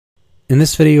In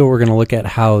this video, we're going to look at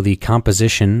how the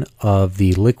composition of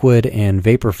the liquid and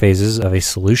vapor phases of a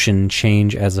solution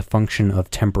change as a function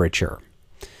of temperature.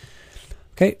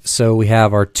 Okay, so we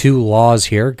have our two laws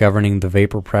here governing the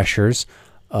vapor pressures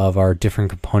of our different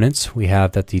components. We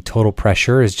have that the total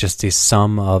pressure is just a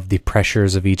sum of the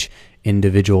pressures of each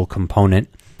individual component.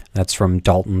 That's from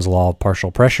Dalton's law of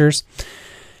partial pressures.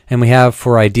 And we have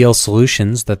for ideal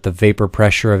solutions that the vapor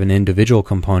pressure of an individual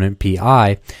component,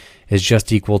 Pi, is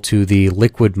just equal to the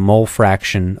liquid mole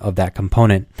fraction of that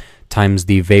component times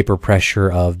the vapor pressure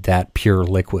of that pure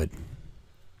liquid.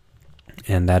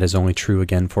 And that is only true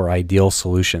again for ideal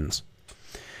solutions.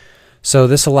 So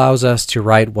this allows us to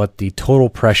write what the total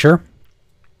pressure,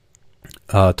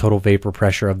 total vapor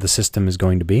pressure of the system is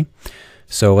going to be.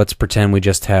 So let's pretend we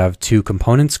just have two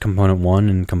components, component 1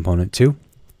 and component 2,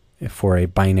 for a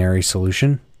binary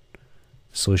solution.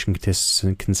 Solution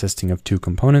consisting of two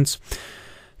components.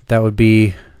 That would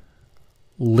be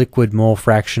liquid mole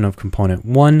fraction of component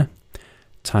 1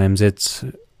 times its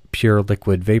pure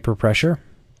liquid vapor pressure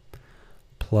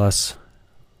plus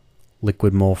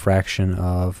liquid mole fraction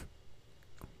of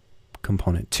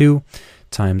component 2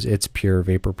 times its pure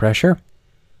vapor pressure.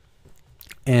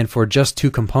 And for just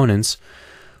two components,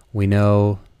 we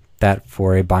know that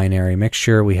for a binary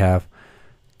mixture, we have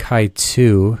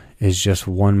chi2 is just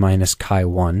 1 minus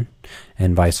chi1,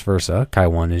 and vice versa.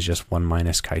 Chi1 is just 1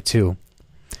 minus chi2.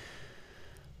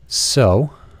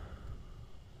 So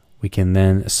we can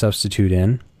then substitute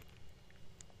in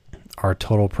our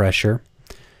total pressure.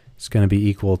 It's going to be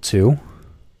equal to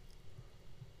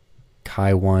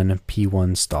chi1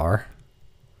 P1 star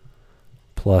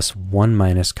plus 1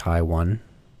 minus chi1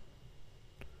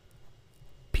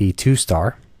 P2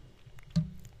 star.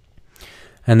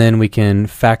 And then we can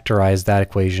factorize that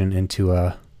equation into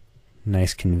a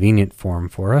nice convenient form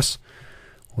for us,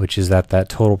 which is that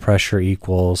total pressure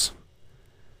equals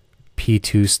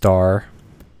P2 star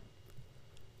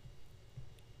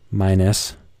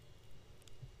minus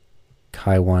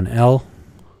chi1L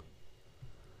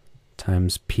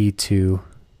times P2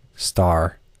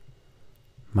 star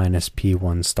minus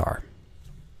P1 star.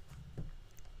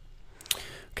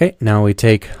 Okay, now we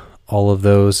take all of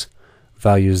those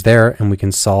values there and we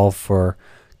can solve for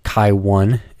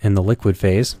chi1 in the liquid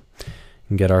phase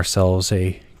and get ourselves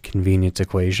a convenient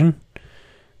equation.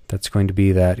 That's going to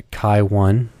be that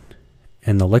chi1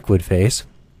 in the liquid phase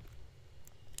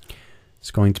is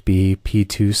going to be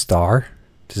P2 star.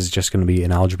 This is just going to be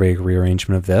an algebraic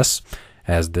rearrangement of this,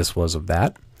 as this was of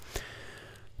that.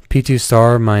 P2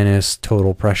 star minus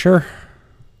total pressure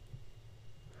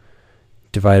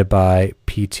divided by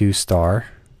P2 star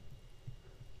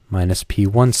minus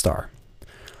P1 star.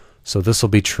 So this will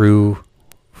be true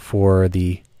for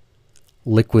the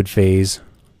liquid phase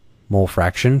mole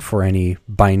fraction for any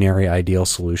binary ideal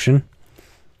solution.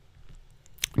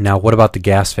 Now what about the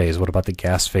gas phase? What about the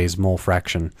gas phase mole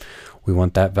fraction? We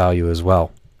want that value as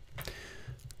well.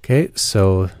 Okay,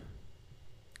 so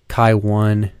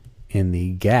chi1 in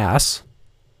the gas,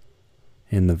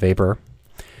 in the vapor,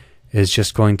 is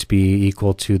just going to be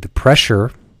equal to the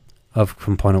pressure of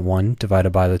component 1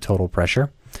 divided by the total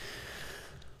pressure.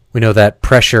 We know that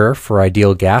pressure for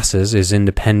ideal gases is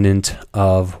independent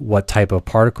of what type of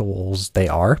particles they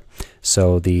are.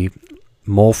 So the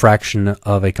mole fraction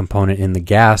of a component in the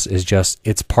gas is just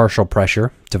its partial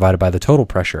pressure divided by the total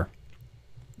pressure.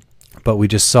 But we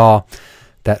just saw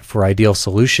that for ideal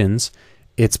solutions,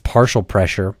 its partial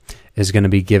pressure is going to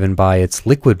be given by its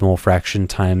liquid mole fraction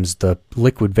times the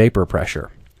liquid vapor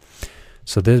pressure.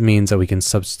 So this means that we can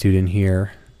substitute in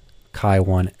here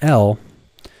chi1L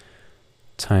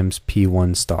times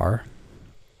P1 star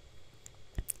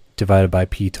divided by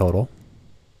P total.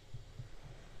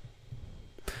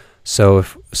 So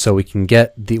we can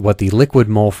get what the liquid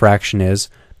mole fraction is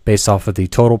based off of the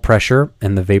total pressure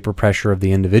and the vapor pressure of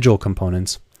the individual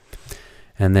components.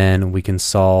 And then we can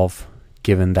solve,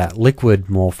 given that liquid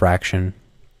mole fraction,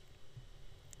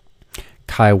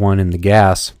 chi1 in the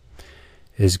gas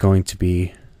is going to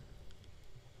be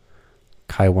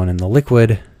chi1 in the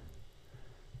liquid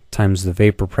times the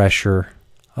vapor pressure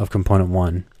of component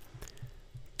 1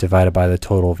 divided by the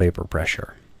total vapor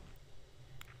pressure.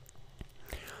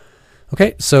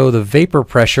 Okay, so the vapor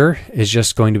pressure is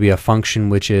just going to be a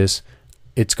function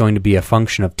it's going to be a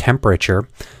function of temperature.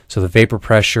 So the vapor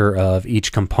pressure of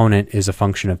each component is a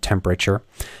function of temperature,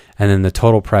 and then the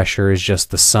total pressure is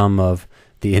just the sum of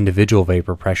the individual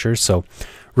vapor pressures. So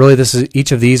really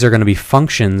each of these are going to be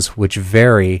functions which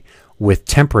vary with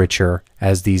temperature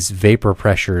as these vapor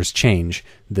pressures change,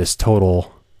 this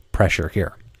total pressure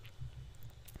here.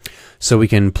 So we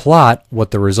can plot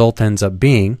what the result ends up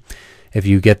being if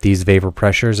you get these vapor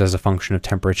pressures as a function of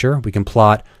temperature. We can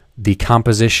plot the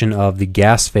composition of the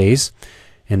gas phase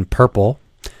in purple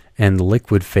and the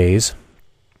liquid phase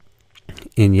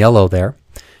in yellow there.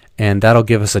 And that'll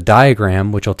give us a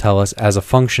diagram which will tell us, as a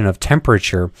function of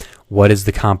temperature, what is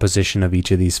the composition of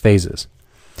each of these phases.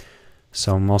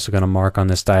 So I'm also going to mark on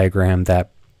this diagram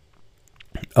that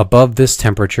above this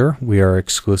temperature we are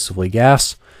exclusively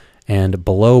gas, and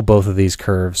below both of these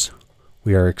curves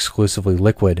we are exclusively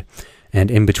liquid, and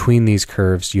in between these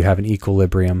curves you have an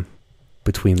equilibrium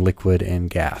between liquid and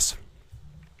gas.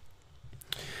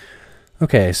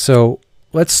 Okay, so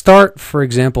let's start, for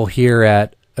example, here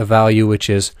at a value which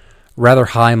is rather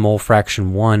high, mole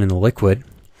fraction 1 in the liquid,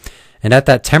 and at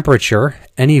that temperature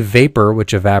any vapor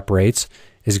which evaporates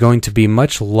is going to be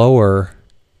much lower,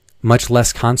 much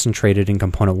less concentrated in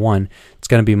component 1. It's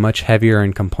going to be much heavier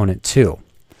in component 2.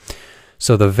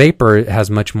 So the vapor has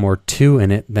much more 2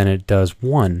 in it than it does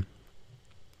 1.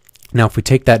 Now if we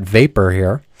take that vapor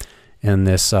here in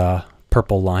this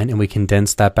purple line and we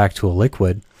condense that back to a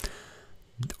liquid,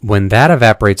 when that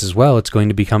evaporates as well, it's going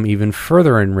to become even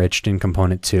further enriched in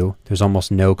component 2. There's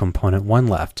almost no component 1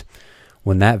 left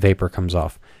when that vapor comes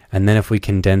off. And then if we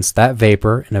condense that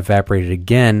vapor and evaporate it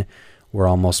again, we're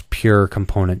almost pure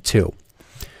component 2.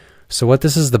 So what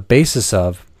this is the basis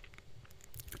of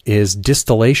is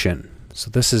distillation. So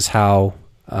this is how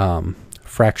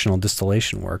fractional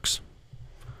distillation works.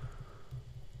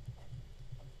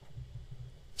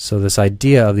 So this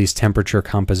idea of these temperature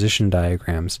composition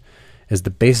diagrams is the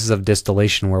basis of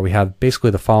distillation, where we have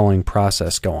basically the following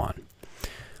process go on.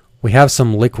 We have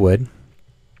some liquid,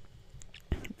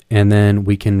 and then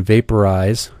we can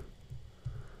vaporize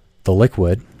the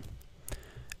liquid,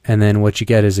 and then what you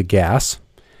get is a gas,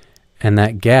 and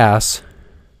that gas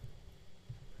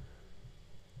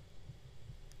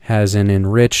has an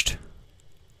enriched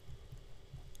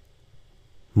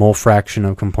mole fraction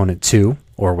of component 2,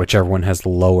 or whichever one has the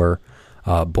lower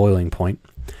boiling point.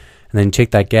 And then you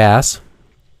take that gas,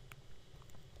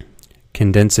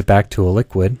 condense it back to a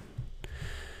liquid.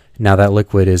 Now that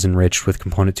liquid is enriched with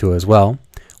component 2 as well.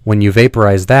 When you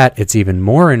vaporize that, it's even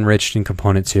more enriched in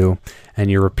component 2,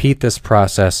 and you repeat this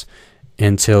process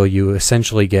until you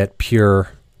essentially get pure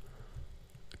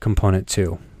component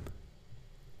 2.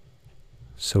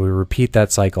 So we repeat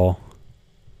that cycle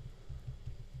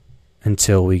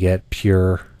until we get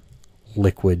pure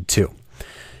liquid 2.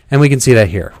 And we can see that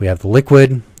here. We have the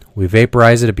liquid, we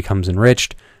vaporize it, it becomes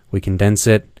enriched, we condense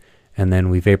it, and then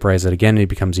we vaporize it again, it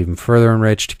becomes even further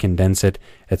enriched, condense it,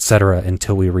 etc.,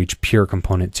 until we reach pure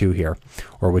component 2 here,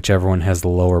 or whichever one has the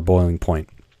lower boiling point.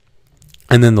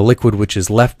 And then the liquid which is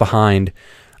left behind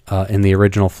in the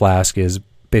original flask is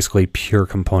basically pure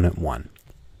component 1.